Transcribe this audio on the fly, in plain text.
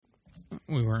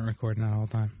We weren't recording that all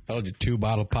the time. Told you,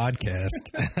 2-bottle podcast.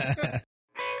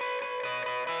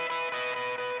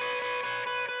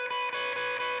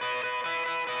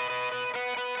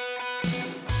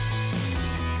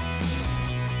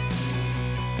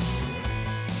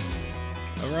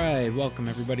 All right, welcome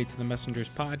everybody to the Messengers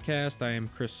podcast. I am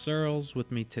Chris Searles.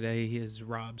 With me today is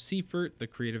Rob Seifert, the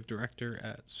creative director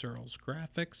at Searles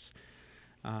Graphics.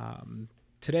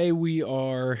 Today we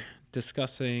are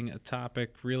discussing a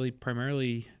topic really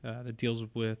primarily that deals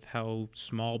with how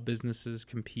small businesses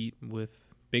compete with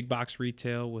big box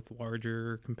retail, with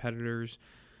larger competitors.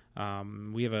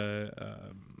 We have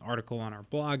a article on our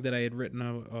blog that I had written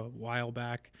a while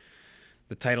back.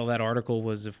 The title of that article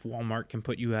was, "If Walmart can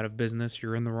put you out of business,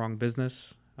 you're in the wrong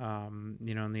business." And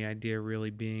the idea really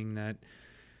being that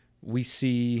we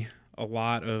see a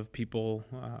lot of people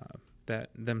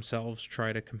that themselves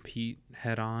try to compete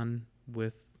head on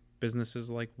with businesses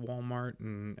like Walmart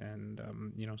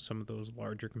and some of those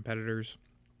larger competitors.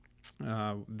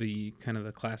 The kind of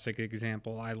the classic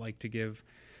example I like to give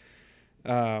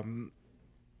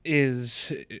is,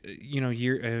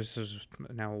 this was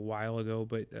now a while ago,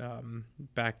 but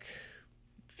back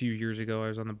a few years ago, I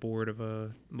was on the board of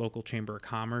a local chamber of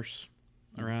commerce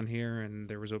around here, and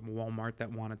there was a Walmart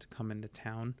that wanted to come into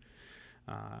town,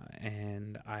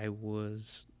 and I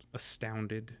was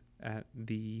astounded at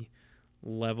the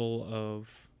level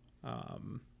of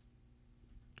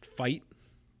fight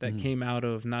that came out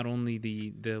of not only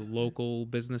the local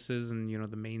businesses and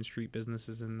the Main Street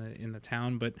businesses in the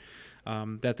town, but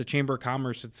that the Chamber of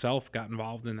Commerce itself got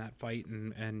involved in that fight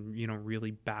and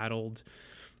really battled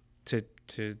to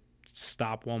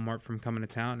stop Walmart from coming to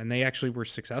town, and they actually were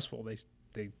successful.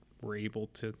 They were able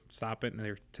to stop it,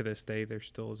 and to this day there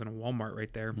still isn't a Walmart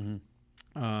right there.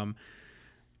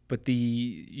 But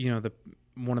the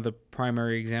one of the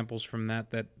primary examples from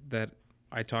that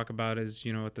I talk about is,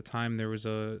 at the time there was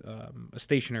a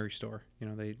stationery store.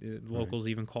 Locals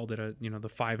even called it the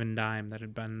Five and Dime that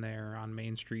had been there on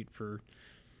Main Street for,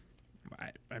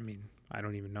 I mean, I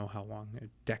don't even know how long,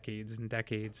 decades and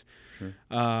decades. Sure.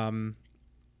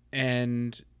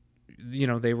 And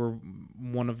they were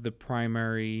one of the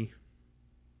primary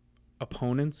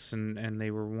opponents, and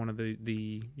they were one of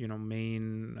the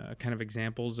main kind of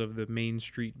examples of the Main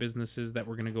Street businesses that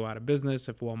were going to go out of business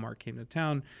if Walmart came to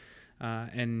town.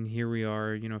 And here we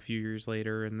are, a few years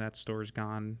later, and that store's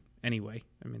gone anyway.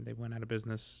 I mean, they went out of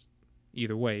business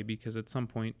either way, because at some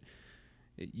point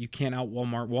you can't out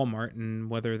Walmart, and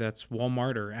whether that's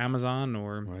Walmart or Amazon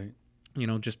or, Right.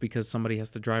 Just because somebody has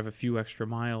to drive a few extra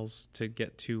miles to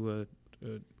get to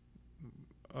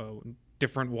a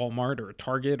different Walmart or a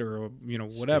Target or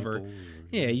whatever. Staples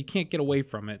or, Yeah, you can't get away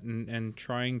from it, and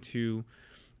trying to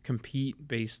compete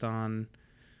based on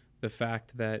the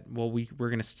fact that, we're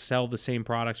going to sell the same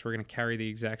products, we're going to carry the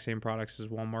exact same products as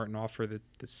Walmart and offer the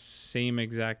same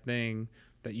exact thing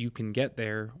that you can get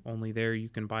there, only there you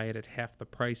can buy it at half the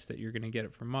price that you're going to get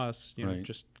it from us, Right.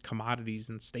 just commodities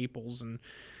and staples. And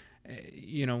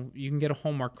you can get a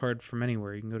Hallmark card from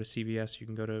anywhere. You can go to CVS, you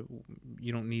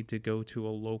don't need to go to a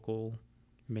local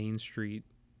Main Street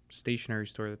stationery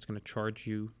store that's going to charge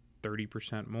you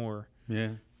 30% more.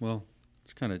 Yeah. Well,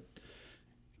 it's kind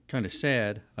of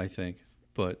sad, I think,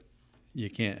 but you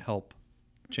can't help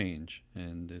change,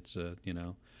 and it's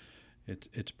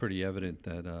it's pretty evident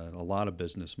that a lot of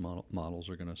business models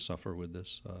are going to suffer with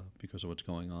this because of what's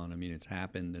going on. I mean, it's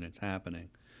happened and it's happening.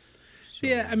 So,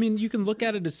 Yeah, I mean, you can look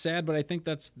at it as sad, but I think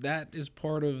that is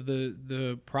part of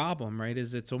the problem, right?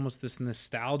 Is it's almost this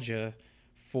nostalgia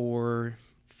for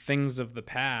things of the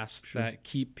past Sure. that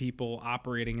keep people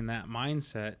operating in that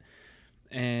mindset.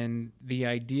 And the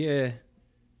idea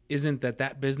isn't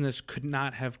that business could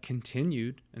not have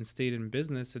continued and stayed in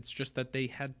business. It's just that they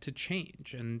had to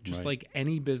change. And just Right. like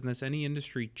any business, any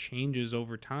industry changes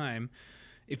over time.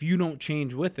 If you don't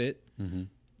change with it,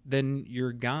 then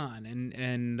you're gone.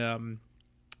 And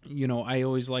I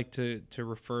always like to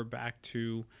refer back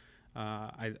to,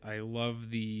 I love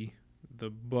the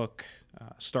book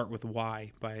Start With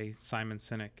Why by Simon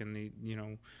Sinek.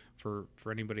 And for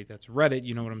anybody that's read it,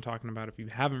 you know what I'm talking about. If you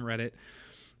haven't read it,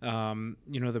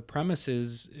 the premise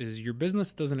is your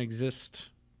business doesn't exist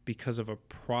because of a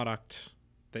product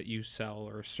that you sell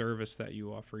or a service that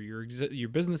you offer. Your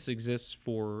business exists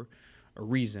for a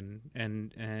reason,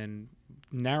 and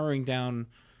narrowing down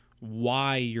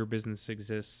why your business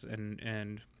exists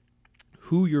and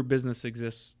who your business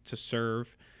exists to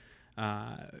serve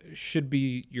should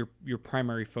be your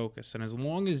primary focus. And as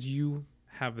long as you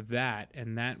have that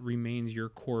and that remains your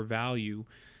core value,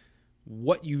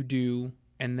 what you do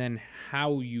and then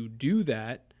how you do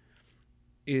that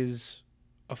is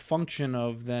a function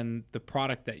of then the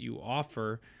product that you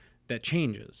offer that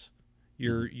changes.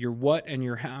 Your what and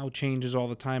your how changes all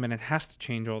the time, and it has to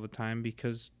change all the time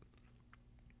because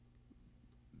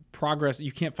progress,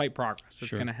 you can't fight progress. It's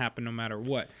Sure. going to happen no matter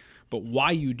what. But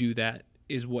why you do that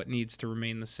is what needs to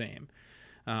remain the same.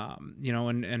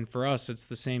 And for us, it's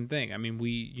the same thing. I mean,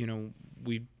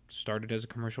 we started as a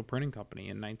commercial printing company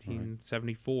in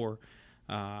 1974.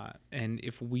 And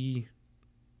if we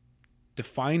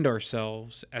defined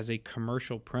ourselves as a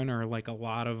commercial printer like a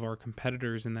lot of our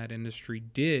competitors in that industry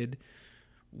did,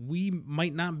 we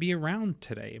might not be around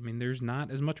today. I mean, there's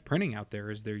not as much printing out there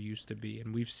as there used to be.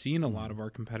 And we've seen a lot of our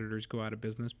competitors go out of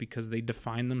business because they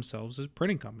defined themselves as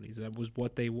printing companies. That was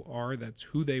what they are. That's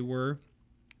who they were.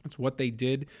 That's what they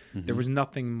did. There was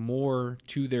nothing more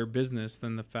to their business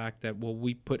than the fact that, well,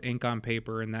 we put ink on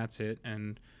paper and that's it.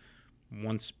 And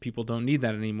once people don't need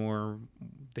that anymore,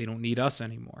 they don't need us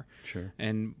anymore. Sure.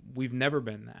 And we've never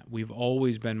been that. We've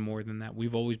always been more than that.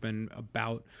 We've always been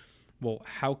about, well,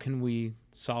 how can we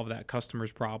solve that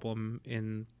customer's problem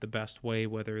in the best way,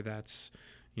 whether that's,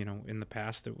 in the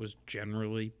past it was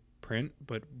generally print,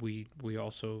 but we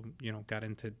also, got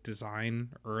into design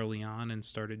early on and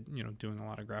started, doing a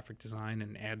lot of graphic design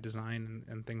and ad design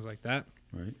and things like that.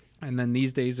 Right. And then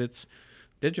these days it's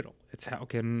digital. It's how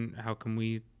can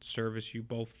we service you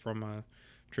both from a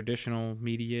traditional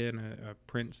media and a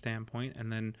print standpoint,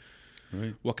 and then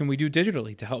what can we do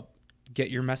digitally to help get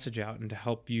your message out and to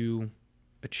help you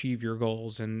achieve your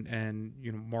goals and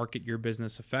market your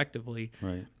business effectively.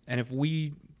 Right. And if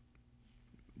we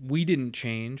didn't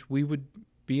change, we would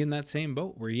be in that same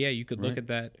boat where, you could look at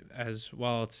that as,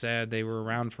 well, it's sad they were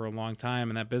around for a long time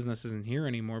and that business isn't here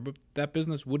anymore, but that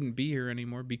business wouldn't be here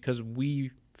anymore because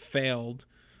we failed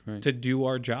to do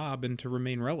our job and to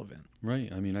remain relevant.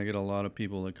 Right. I mean, I get a lot of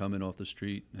people that come in off the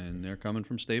street and they're coming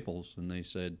from Staples, and they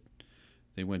said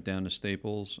they went down to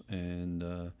Staples and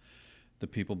the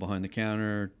people behind the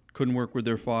counter couldn't work with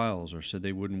their files or said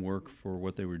they wouldn't work for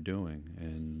what they were doing.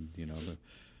 And,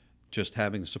 just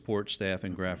having the support staff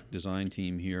and graphic design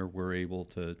team here, we're able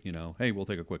to, hey, we'll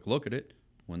take a quick look at it.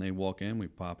 When they walk in, we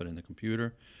pop it in the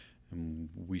computer and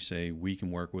we say we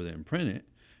can work with it and print it.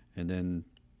 And then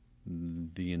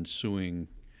the ensuing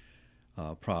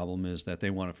problem is that they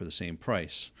want it for the same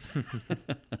price.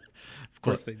 Of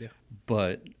course they do.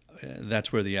 But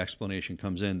that's where the explanation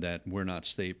comes in, that we're not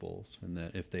Staples, and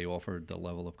that if they offered the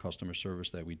level of customer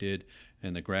service that we did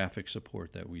and the graphic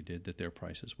support that we did, that their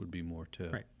prices would be more too.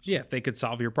 Right. Yeah, if they could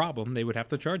solve your problem, they would have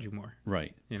to charge you more.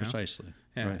 Right. Precisely.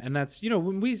 Yeah. Right. And that's,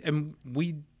 when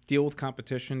we deal with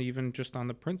competition even just on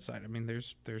the print side. I mean,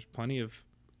 there's plenty of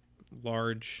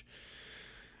large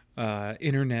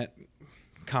internet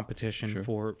competition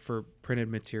for printed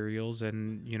materials,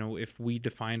 and if we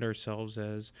defined ourselves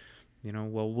as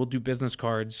well, we'll do business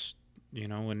cards,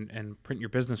 and print your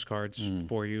business cards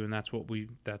for you, and that's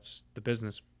the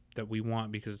business that we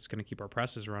want because it's going to keep our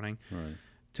presses running. Right.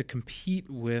 To compete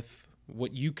with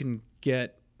what you can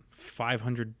get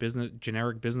 500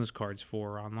 generic business cards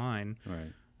for online,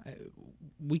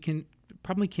 we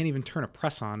probably can't even turn a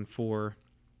press on for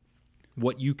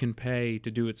what you can pay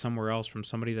to do it somewhere else from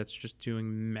somebody that's just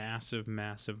doing massive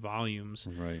volumes,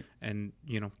 and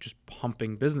just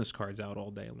pumping business cards out all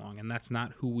day long. And that's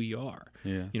not who we are.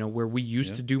 Where we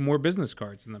used to do more business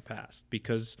cards in the past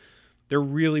because there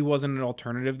really wasn't an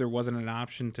alternative. There wasn't an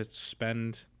option to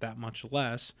spend that much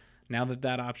less. Now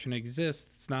that option exists,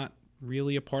 it's not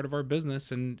really a part of our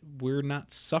business, and we're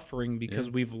not suffering because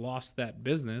we've lost that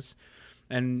business.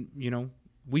 And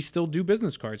we still do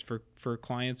business cards for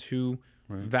clients who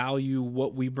value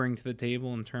what we bring to the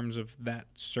table in terms of that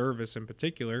service in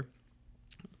particular.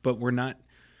 But we're not,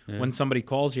 when somebody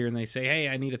calls here and they say, hey,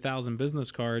 I need 1,000 business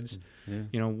cards,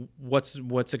 what's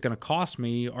it going to cost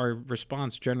me? Our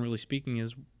response, generally speaking,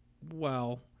 is,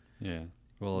 well,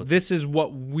 this is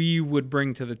what we would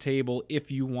bring to the table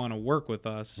if you want to work with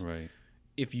us. Right.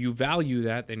 If you value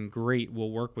that, then great,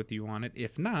 we'll work with you on it.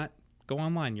 If not, go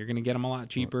online. You're going to get them a lot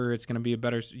cheaper. It's going to be a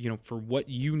better, for what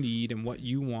you need and what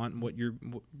you want, what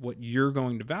you're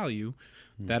going to value.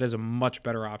 That is a much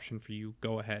better option for you.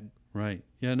 Go ahead. Right.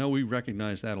 Yeah, no, we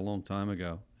recognized that a long time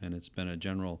ago, and it's been a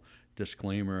general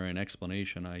disclaimer and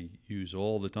explanation I use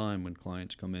all the time when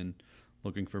clients come in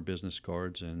looking for business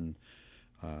cards, and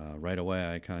right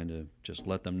away I kind of just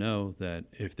let them know that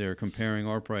if they're comparing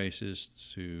our prices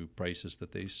to prices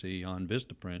that they see on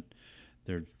Vistaprint,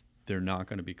 they're not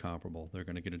going to be comparable. They're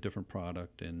going to get a different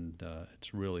product, and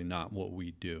it's really not what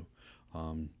we do.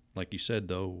 Like you said,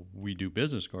 though, we do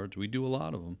business cards. We do a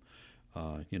lot of them,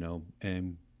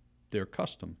 and they're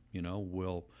custom.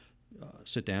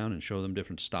 sit down and show them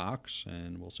different stocks,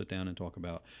 and we'll sit down and talk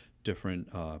about different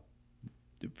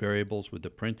variables with the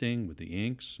printing, with the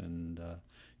inks, and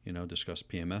discuss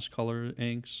PMS color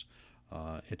inks.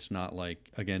 It's not like,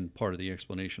 again, part of the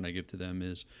explanation I give to them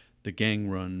is the gang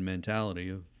run mentality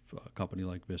of a company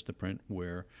like Vistaprint,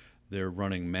 where they're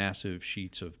running massive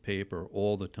sheets of paper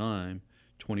all the time,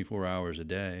 24 hours a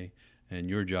day, and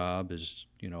your job is,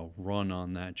 run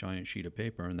on that giant sheet of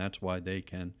paper, and that's why they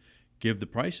can give the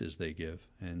prices they give,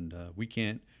 and we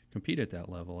can't compete at that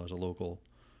level as a local,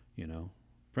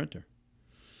 printer.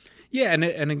 Yeah,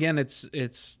 and again, it's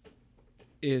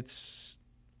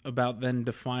about then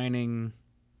defining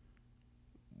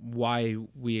why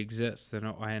we exist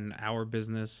and our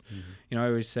business. Mm-hmm. I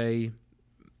always say,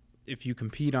 if you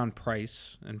compete on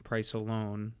price and price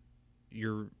alone,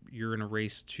 you're in a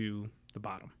race to the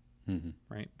bottom. Mm-hmm.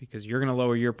 Right? Because you're going to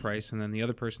lower your price, and then the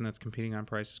other person that's competing on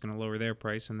price is going to lower their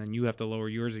price, and then you have to lower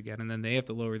yours again, and then they have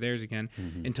to lower theirs again,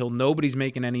 mm-hmm. until nobody's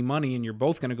making any money, and you're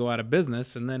both going to go out of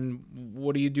business. And then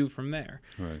what do you do from there?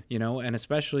 Right. And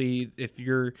especially if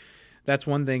that's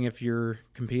one thing if you're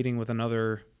competing with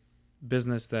another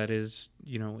business that is,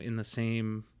 in the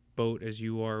same boat as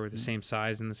you are, or the same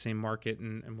size in the same market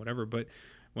and whatever. But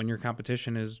when your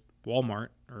competition is Walmart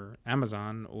or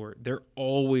Amazon, or they're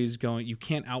always going, you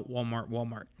can't out Walmart.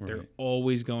 Right. They're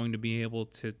always going to be able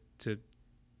to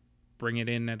bring it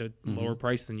in at a mm-hmm. lower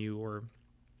price than you, or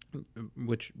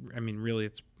which, I mean, really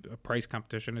it's a price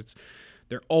competition.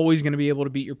 They're always going to be able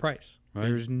to beat your price. Right.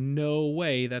 There's no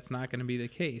way that's not going to be the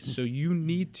case. So you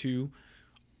need to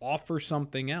offer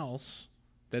something else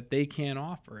that they can't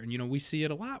offer. And, we see it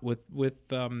a lot with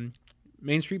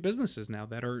Main Street businesses now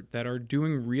that are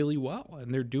doing really well,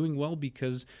 and they're doing well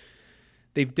because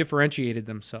they've differentiated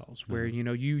themselves. Where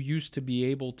you used to be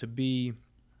able to be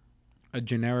a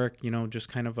generic, just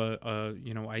kind of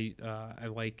I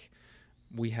like,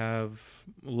 we have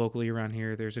locally around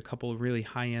here, there's a couple of really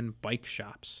high-end bike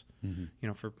shops,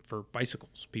 mm-hmm. For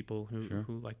bicycles, people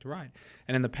who like to ride.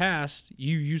 And in the past,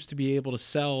 you used to be able to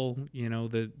sell,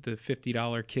 the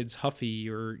 $50 Kids Huffy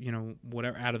or,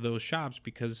 whatever out of those shops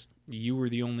because you were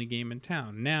the only game in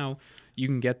town. Now you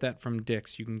can get that from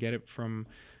Dick's. You can get it from,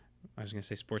 I was going to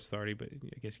say Sports Authority, but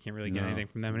I guess you can't really get anything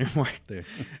from them anymore.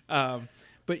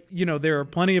 But, there are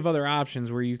plenty of other options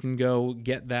where you can go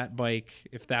get that bike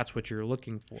if that's what you're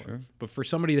looking for. Sure. But for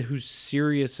somebody who's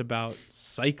serious about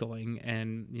cycling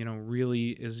and,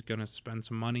 really is going to spend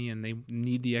some money, and they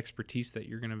need the expertise that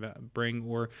you're going to bring,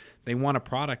 or they want a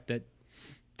product that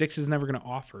Dick's is never going to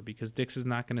offer because Dick's is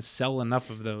not going to sell enough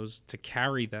of those to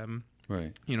carry them,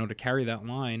 right? To carry that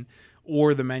line,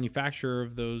 or the manufacturer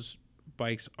of those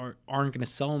bikes aren't going to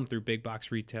sell them through big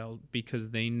box retail because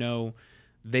they know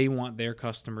they want their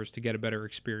customers to get a better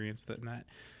experience than that.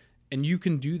 And you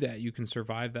can do that. You can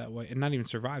survive that way. And not even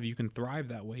survive, you can thrive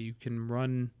that way. You can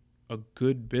run a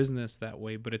good business that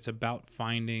way, but it's about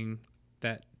finding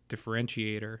that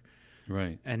differentiator.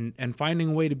 Right. And finding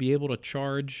a way to be able to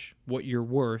charge what you're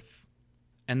worth,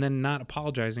 and then not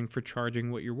apologizing for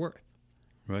charging what you're worth.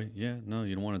 Right. Yeah. No,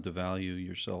 you don't want to devalue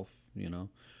yourself.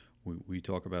 We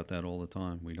talk about that all the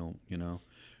time. We don't,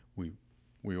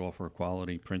 we offer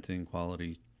quality printing,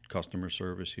 quality customer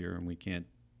service here, and we can't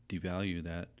devalue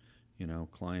that.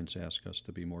 Clients ask us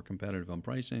to be more competitive on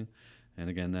pricing, and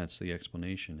again, that's the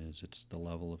explanation, is it's the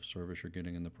level of service you're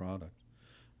getting in the product.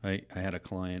 I had a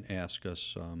client ask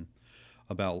us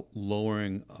about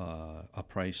lowering a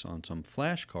price on some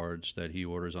flashcards that he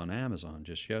orders on Amazon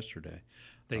just yesterday.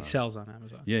 That he sells on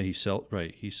Amazon. Yeah, he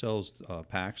sells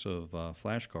packs of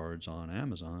flashcards on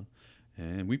Amazon.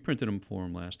 And we printed them for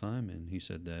him last time, and he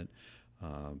said that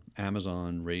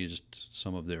Amazon raised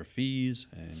some of their fees,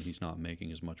 and he's not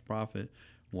making as much profit.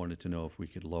 Wanted to know if we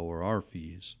could lower our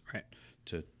fees, right,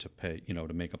 to pay,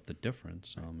 to make up the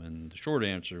difference. And the short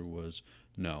answer was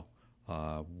no.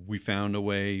 We found a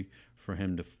way for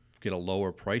him to get a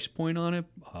lower price point on it.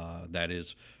 That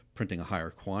is printing a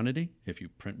higher quantity. If you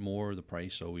print more, the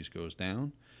price always goes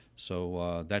down.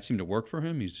 So that seemed to work for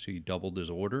him. He doubled his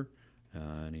order.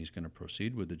 And he's going to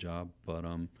proceed with the job. But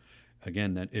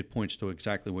again, that it points to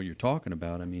exactly what you're talking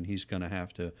about. I mean, he's going to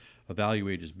have to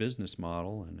evaluate his business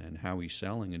model and how he's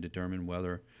selling and determine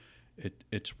whether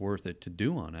it's worth it to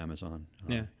do on Amazon.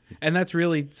 Yeah, and that's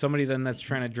really somebody then that's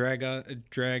trying to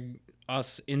drag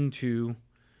us into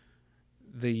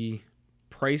the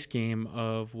price game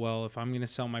of, well, if I'm going to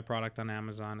sell my product on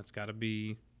Amazon, it's got to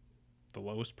be the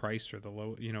lowest price, or the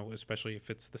low, especially if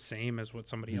it's the same as what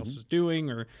somebody else is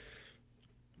doing, or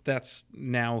that's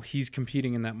now he's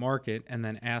competing in that market and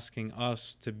then asking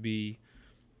us to be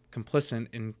complicit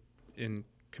in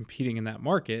competing in that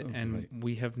market, Oh, and right.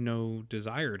 we have no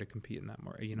desire to compete in that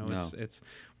market. You know, No.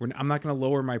 I'm not going to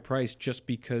lower my price just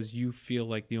because you feel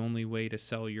like the only way to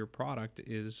sell your product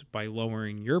is by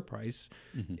lowering your price.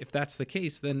 Mhm. If that's the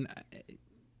case, then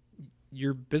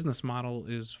your business model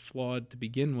is flawed to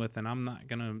begin with, and I'm not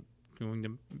going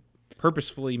to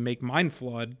purposefully make mine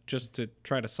flawed just to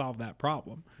try to solve that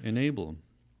problem. Enable them.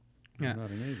 Yeah. Not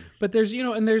enablers. But there's, you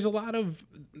know, and there's a lot of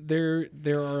there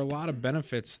are a lot of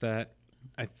benefits that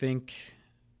I think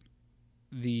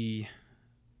the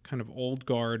kind of old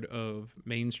guard of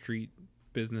Main Street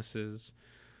businesses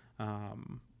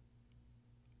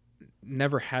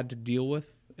never had to deal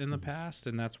with in the past,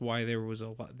 and that's why there was a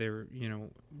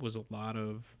lot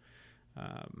of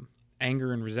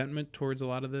anger and resentment towards a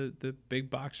lot of the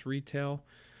big box retail.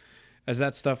 As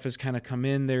that stuff has kind of come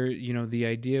in there, you know, the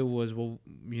idea was, well,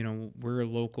 you know, we're a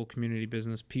local community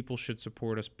business. People should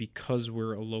support us because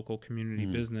we're a local community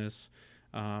business,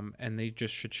 and they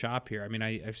just should shop here. I mean,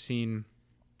 I've seen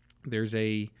there's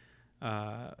a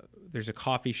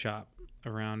coffee shop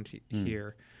around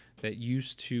here that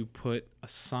used to put a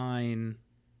sign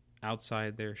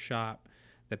outside their shop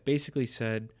that basically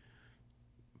said,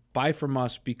 "Buy from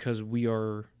us because we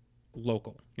are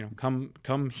local. You know,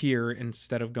 come here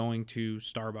instead of going to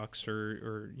Starbucks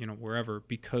or you know, wherever,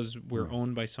 because we're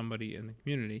owned by somebody in the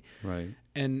community." Right.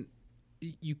 And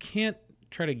you can't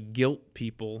try to guilt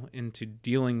people into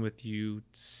dealing with you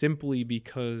simply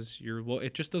because you're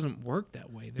it just doesn't work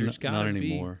that way. There's got not to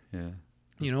be anymore. Yeah.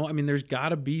 you know, I mean, there's got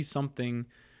to be something.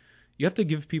 You have to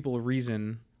give people a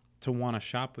reason to want to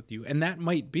shop with you. And that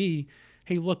might be,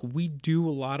 hey, look, we do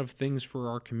a lot of things for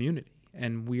our community,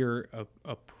 and we're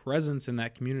a presence in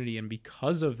that community. And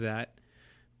because of that,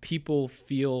 people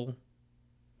feel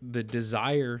the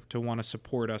desire to want to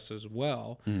support us as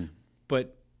well,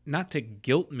 but not to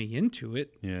guilt me into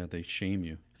it. Yeah, they shame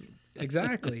you.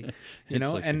 Exactly. You It's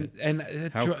know, like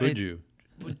and How could you?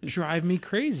 would drive me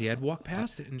crazy. I'd walk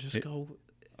past it and just go,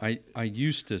 I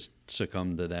used to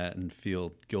succumb to that and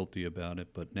feel guilty about it,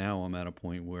 but now I'm at a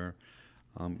point where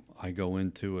I go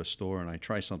into a store and I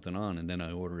try something on, and then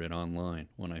I order it online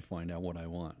when I find out what I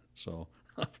want. So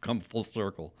I've come full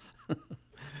circle.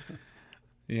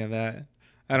 yeah, that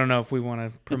I don't know if we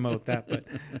want to promote that,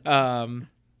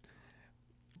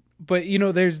 but you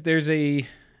know, there's an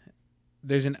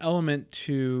element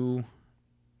to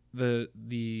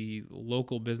the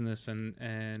local business,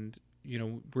 and you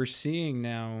know, we're seeing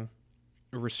now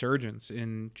a resurgence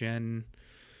in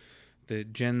the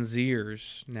Gen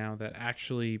Zers now that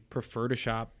actually prefer to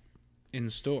shop in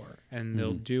store, and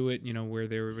they'll do it, you know, where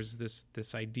there was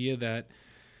this idea that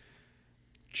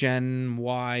Gen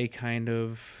Y kind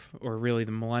of, or really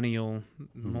the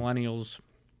millennials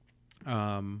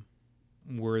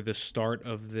were the start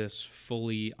of this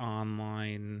fully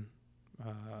online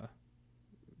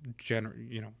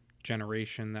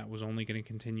generation that was only going to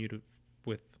continue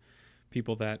with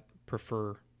people that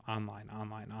prefer online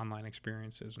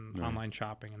experiences and online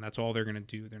shopping, and that's all they're going to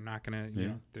do. They're not going to, you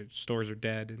know, their stores are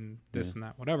dead and this and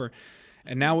that, whatever.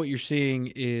 And now what you're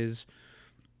seeing is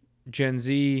Gen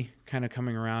Z kind of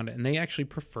coming around, and they actually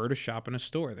prefer to shop in a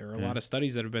store. There are a lot of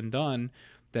studies that have been done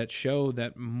that show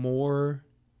that more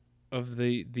of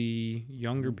the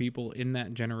younger people in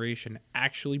that generation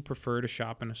actually prefer to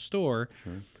shop in a store.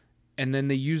 Sure. And then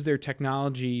they use their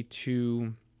technology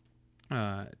to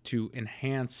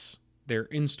enhance their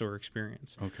in-store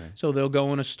experience. Okay. So they'll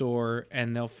go in a store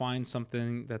and they'll find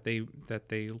something that they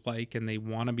like, and they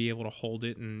want to be able to hold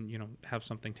it and, you know, have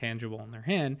something tangible in their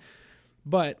hand.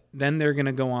 But then they're going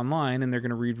to go online and they're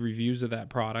going to read reviews of that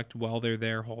product while they're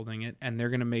there holding it, and they're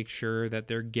going to make sure that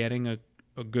they're getting a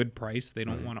good price. They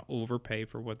don't want to overpay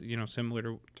for what, you know, similar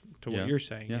to what you're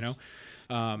saying, you know.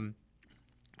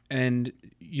 And,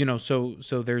 you know, so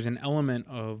there's an element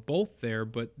of both there,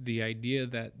 but the idea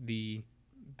that the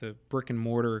brick and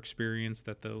mortar experience,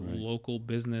 that the local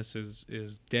business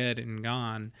is dead and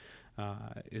gone,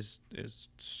 is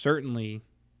certainly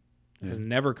has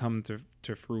never come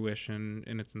to fruition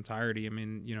in its entirety. I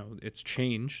mean, you know, it's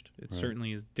changed. It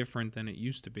certainly is different than it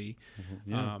used to be.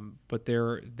 But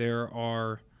there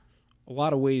are a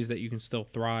lot of ways that you can still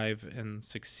thrive and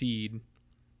succeed,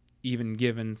 even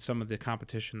given some of the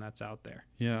competition that's out there.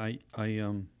 Yeah, I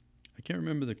can't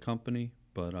remember the company,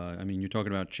 but I mean, you're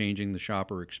talking about changing the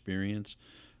shopper experience.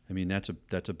 I mean, that's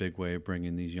a big way of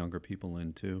bringing these younger people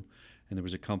in too. And there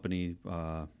was a company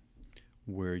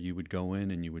where you would go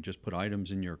in and you would just put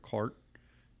items in your cart,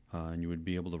 and you would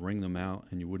be able to ring them out,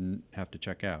 and you wouldn't have to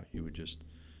check out. You would just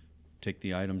take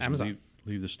the items Amazon. and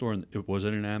leave the store. And was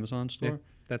it an Amazon store? Yeah,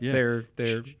 that's their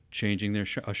changing their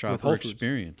a shopper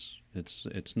experience.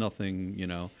 It's nothing, you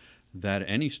know, that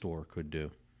any store could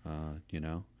do. You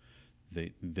know,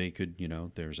 they could, you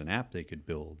know, there's an app they could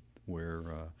build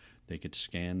where they could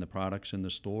scan the products in the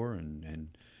store and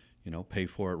you know, pay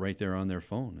for it right there on their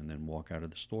phone, and then walk out of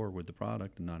the store with the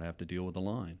product and not have to deal with the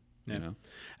line. Yeah. You know,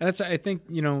 And that's, I think,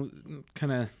 you know,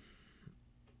 kind of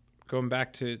going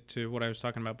back to what I was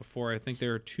talking about before. I think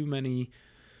there are too many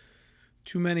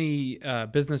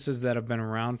businesses that have been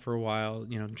around for a while,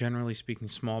 you know, generally speaking,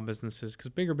 small businesses, because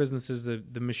bigger businesses,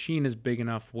 the machine is big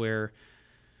enough where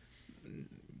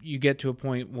you get to a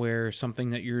point where something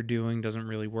that you're doing doesn't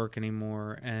really work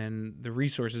anymore, and the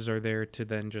resources are there to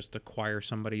then just acquire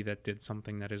somebody that did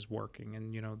something that is working.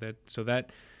 And, you know, that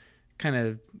kind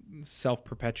of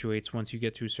self-perpetuates once you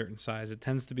get to a certain size. It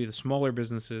tends to be the smaller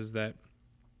businesses that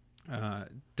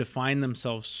define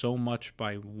themselves so much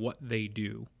by what they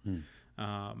do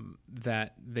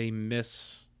that they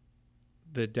miss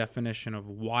the definition of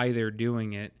why they're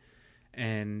doing it,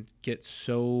 and get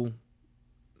so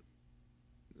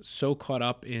caught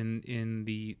up in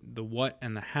the what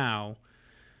and the how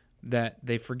that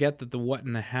they forget that the what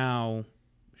and the how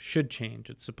should change.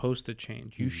 It's supposed to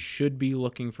change. You should be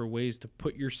looking for ways to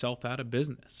put yourself out of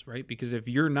business, right? Because if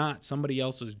you're not, somebody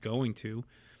else is going to,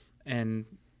 and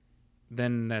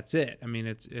then that's it. I mean,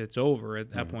 it's over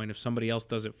at that point if somebody else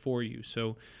does it for you.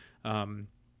 So,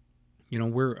 you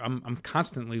know, I'm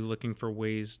constantly looking for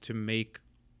ways to make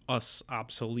us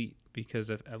obsolete, because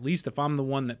at least if I'm the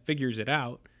one that figures it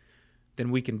out, then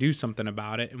we can do something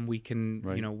about it, and we can,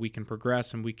 you know, we can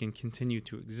progress and we can continue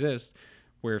to exist.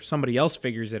 Where if somebody else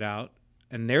figures it out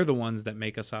and they're the ones that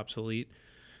make us obsolete,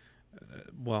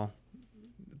 well,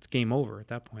 it's game over at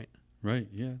that point. right?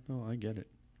 Yeah, no, I get it.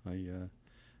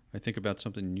 I think about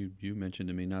something you mentioned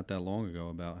to me not that long ago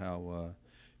about how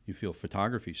you feel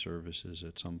photography services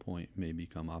at some point may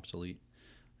become obsolete,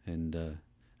 and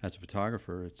as a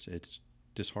photographer, it's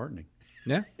disheartening.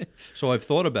 Yeah. So I've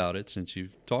thought about it since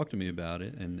you've talked to me about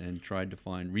it, and tried to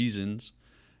find reasons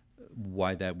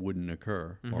why that wouldn't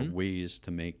occur, or ways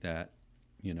to make that,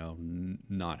 you know,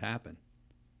 not happen.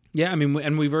 Yeah, I mean,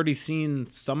 and we've already seen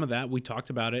some of that. We talked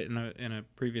about it in a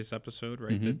previous episode,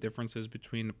 right? The differences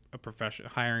between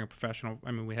hiring a professional.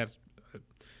 I mean, we had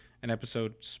an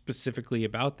episode specifically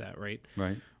about that, right?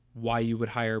 Right. Why you would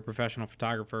hire a professional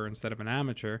photographer instead of an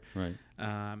amateur. Right.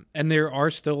 And there are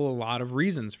still a lot of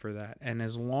reasons for that. And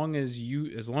as long as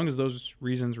those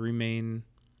reasons remain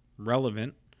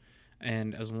relevant,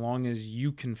 and as long as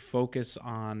you can focus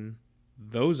on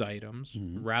those items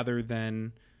rather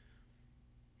than,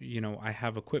 you know, I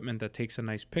have equipment that takes a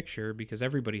nice picture, because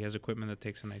everybody has equipment that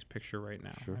takes a nice picture right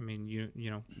now. Sure. I mean,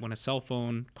 you know, when a cell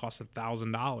phone costs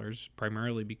 $1,000,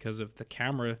 primarily because of the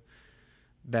camera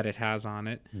that it has on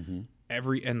it, and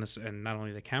not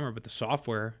only the camera but the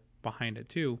software behind it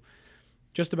too,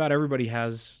 just about everybody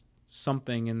has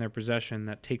something in their possession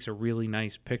that takes a really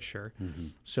nice picture.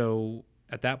 So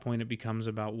at that point, it becomes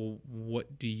about, well,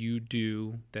 what do you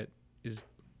do that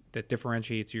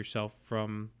differentiates yourself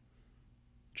from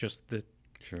just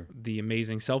the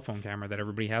amazing cell phone camera that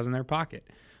everybody has in their pocket?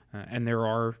 And there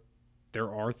are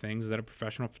things that a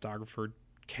professional photographer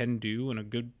can do, and a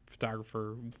good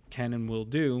photographer can and will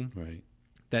do, Right.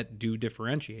 that do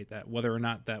differentiate that. Whether or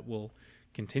not that will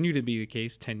continue to be the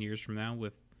case 10 years from now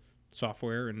with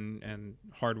software and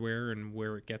hardware and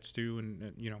where it gets to,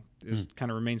 and you know, is kind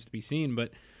of remains to be seen.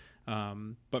 But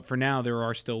for now, there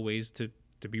are still ways to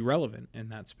be relevant in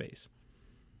that space.